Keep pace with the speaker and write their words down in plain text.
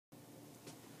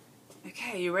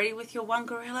Okay, you ready with your one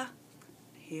gorilla?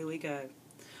 Here we go.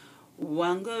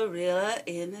 One gorilla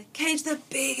in a cage, the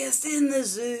biggest in the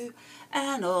zoo,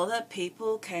 and all the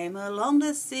people came along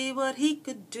to see what he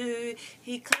could do.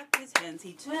 He clapped his hands,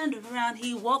 he turned around,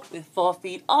 he walked with 4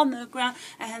 feet on the ground,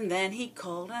 and then he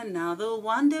called another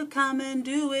one to come and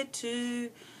do it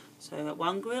too. So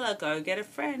one gorilla, go get a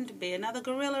friend, be another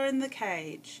gorilla in the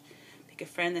cage. Pick a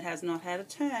friend that has not had a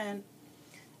turn.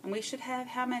 And we should have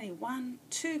how many? 1,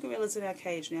 2 gorillas in our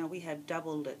cage now. We have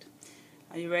doubled it.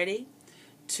 Are you ready?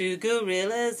 2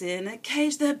 gorillas in a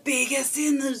cage, the biggest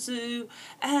in the zoo,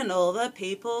 and all the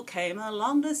people came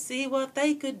along to see what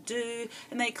they could do.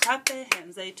 And they clapped their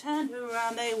hands, they turned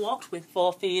around, they walked with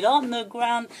 4 feet on the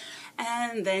ground,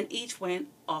 and then each went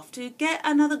off to get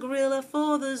another gorilla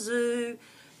for the zoo.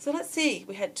 So let's see,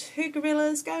 we had 2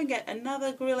 gorillas, go and get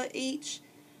another gorilla each.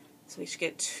 So we should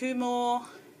get 2 more.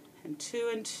 And 2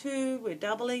 and 2, we're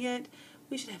doubling it.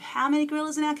 We should have how many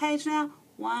gorillas in our cage now?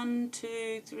 1,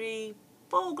 2, 3,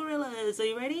 4 gorillas. Are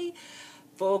you ready?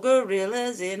 4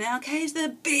 gorillas in our cage,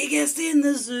 the biggest in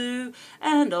the zoo,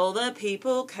 and all the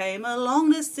people came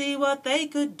along to see what they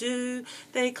could do.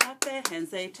 They clapped their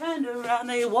hands, they turned around,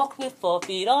 they walked with 4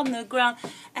 feet on the ground,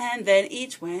 and then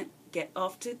each went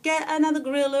off to get another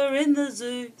gorilla in the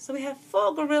zoo. So we have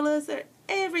 4 gorillas.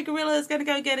 Every gorilla is going to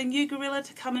go get a new gorilla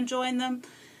to come and join them.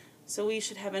 So we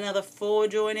should have another 4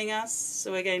 joining us.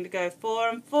 So we're going to go 4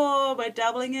 and 4. We're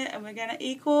doubling it, and we're going to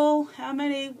equal how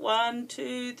many? 1,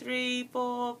 2, 3,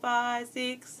 4, 5,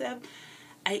 6, 7,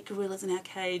 8 gorillas in our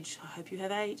cage. I hope you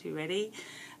have 8. You ready?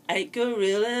 8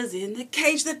 gorillas in the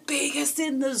cage, the biggest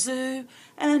in the zoo,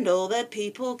 and all the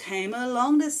people came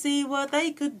along to see what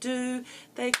they could do.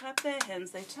 They clapped their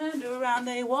hands, they turned around,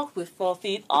 they walked with 4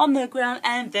 feet on the ground,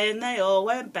 and then they all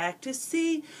went back to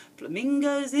see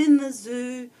flamingos in the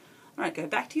zoo. Alright, go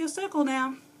back to your circle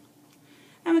now.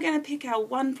 And we're going to pick our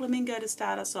 1 flamingo to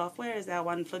start us off. Where is our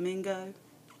 1 flamingo?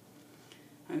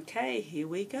 Okay, here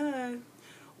we go.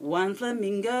 1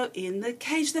 flamingo in the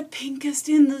cage, the pinkest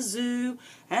in the zoo,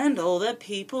 and all the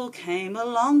people came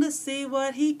along to see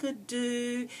what he could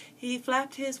do. He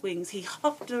flapped his wings, he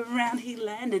hopped around, he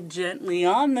landed gently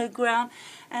on the ground,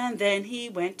 and then he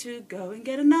went to go and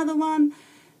get another one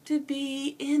to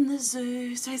be in the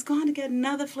zoo. So he's gone to get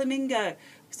another flamingo.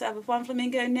 We start with 1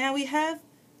 flamingo, now we have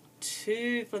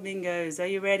 2 flamingos. Are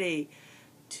you ready?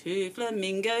 2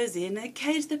 flamingos in a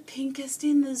cage, the pinkest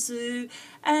in the zoo,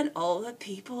 and all the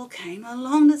people came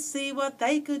along to see what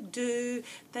they could do.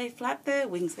 They flapped their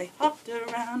wings, they hopped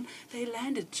around, they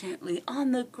landed gently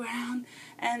on the ground,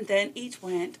 and then each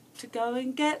went to go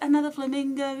and get another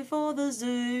flamingo for the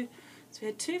zoo. So we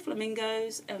had 2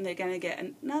 flamingos, and they're going to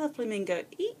get another flamingo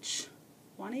each,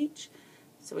 1 each.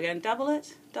 So we're going to double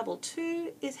it. Double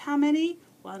 2 is how many?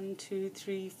 1, 2,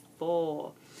 3,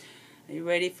 4. Are you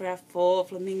ready for our 4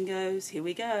 flamingos? Here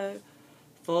we go.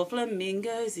 4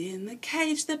 flamingos in the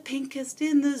cage, the pinkest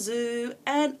in the zoo,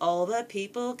 and all the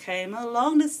people came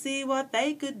along to see what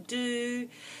they could do.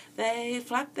 They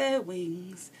flapped their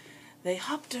wings, they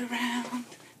hopped around,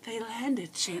 they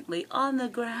landed gently on the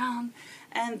ground,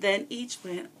 and then each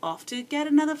went off to get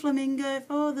another flamingo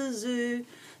for the zoo.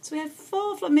 So we have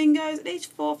 4 flamingos, and each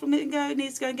 4 flamingo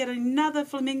needs to go and get another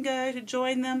flamingo to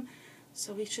join them.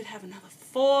 So we should have another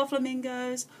 4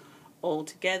 flamingos. All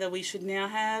together we should now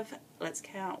have, let's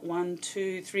count, 1,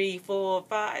 2, 3, 4,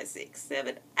 5, 6,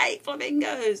 7, 8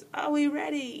 flamingos. Are we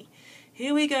ready?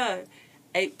 Here we go.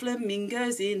 8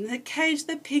 flamingos in the cage,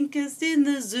 the pinkest in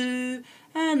the zoo,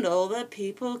 and all the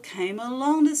people came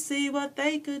along to see what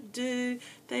they could do.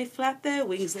 They flapped their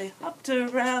wings, they hopped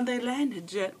around, they landed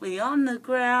gently on the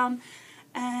ground,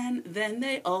 and then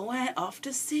they all went off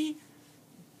to see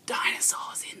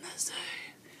dinosaurs in the zoo.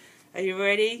 Are you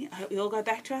ready? I hope we all go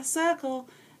back to our circle.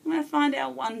 I'm going to find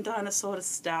our 1 dinosaur to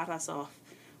start us off.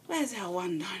 Where's our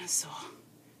 1 dinosaur?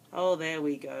 Oh, there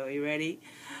we go. Are you ready?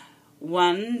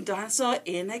 1 dinosaur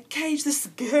in a cage, the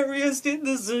scariest in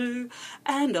the zoo,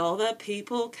 and all the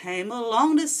people came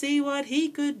along to see what he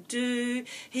could do.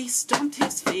 He stomped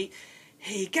his feet,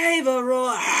 he gave a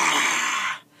roar,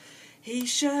 he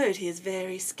showed his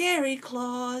very scary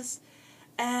claws,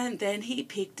 and then he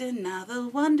picked another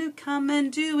one to come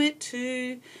and do it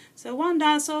too. So 1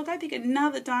 dinosaur, go pick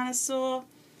another dinosaur.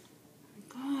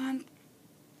 Go on.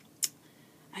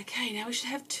 Okay, now we should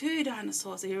have 2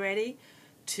 dinosaurs. Are you ready?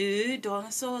 2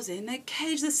 dinosaurs in a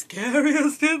cage, the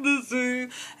scariest in the zoo,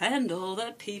 and all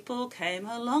the people came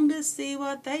along to see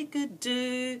what they could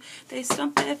do. They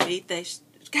stomped their feet, they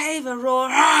gave a roar,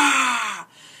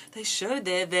 they showed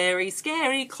their very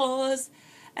scary claws,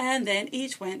 and then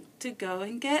each went to go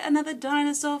and get another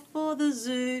dinosaur for the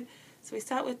zoo. So we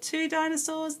start with 2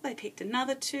 dinosaurs. They picked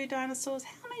another 2 dinosaurs.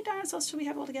 How many dinosaurs should we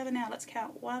have altogether now? Let's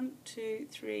count. 1, 2,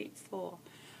 3, 4.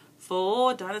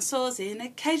 4 dinosaurs in a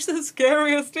cage, the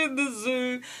scariest in the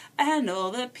zoo. And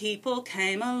all the people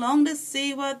came along to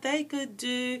see what they could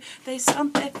do. They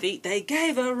stomped their feet, they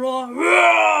gave a roar.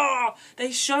 Roar!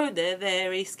 They showed their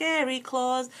very scary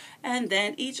claws. And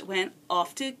then each went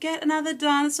off to get another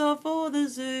dinosaur for the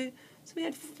zoo. So we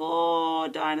had 4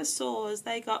 dinosaurs.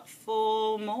 They got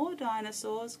 4 more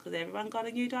dinosaurs because everyone got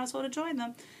a new dinosaur to join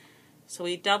them. So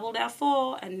we doubled our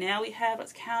 4, and now we have,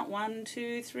 let's count, 1,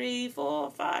 2, 3,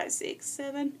 4, 5, 6,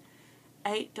 7,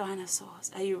 8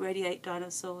 dinosaurs. Are you ready, 8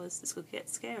 dinosaurs? This could get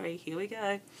scary. Here we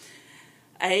go.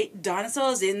 8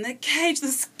 dinosaurs in the cage, the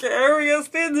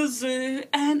scariest in the zoo.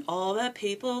 And all the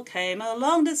people came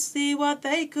along to see what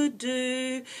they could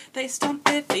do. They stomped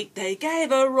their feet, they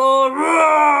gave a roar.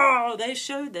 Roar! They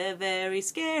showed their very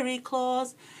scary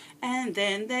claws. And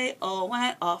then they all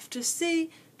went off to see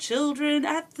children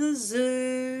at the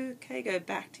zoo. Okay, go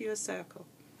back to your circle.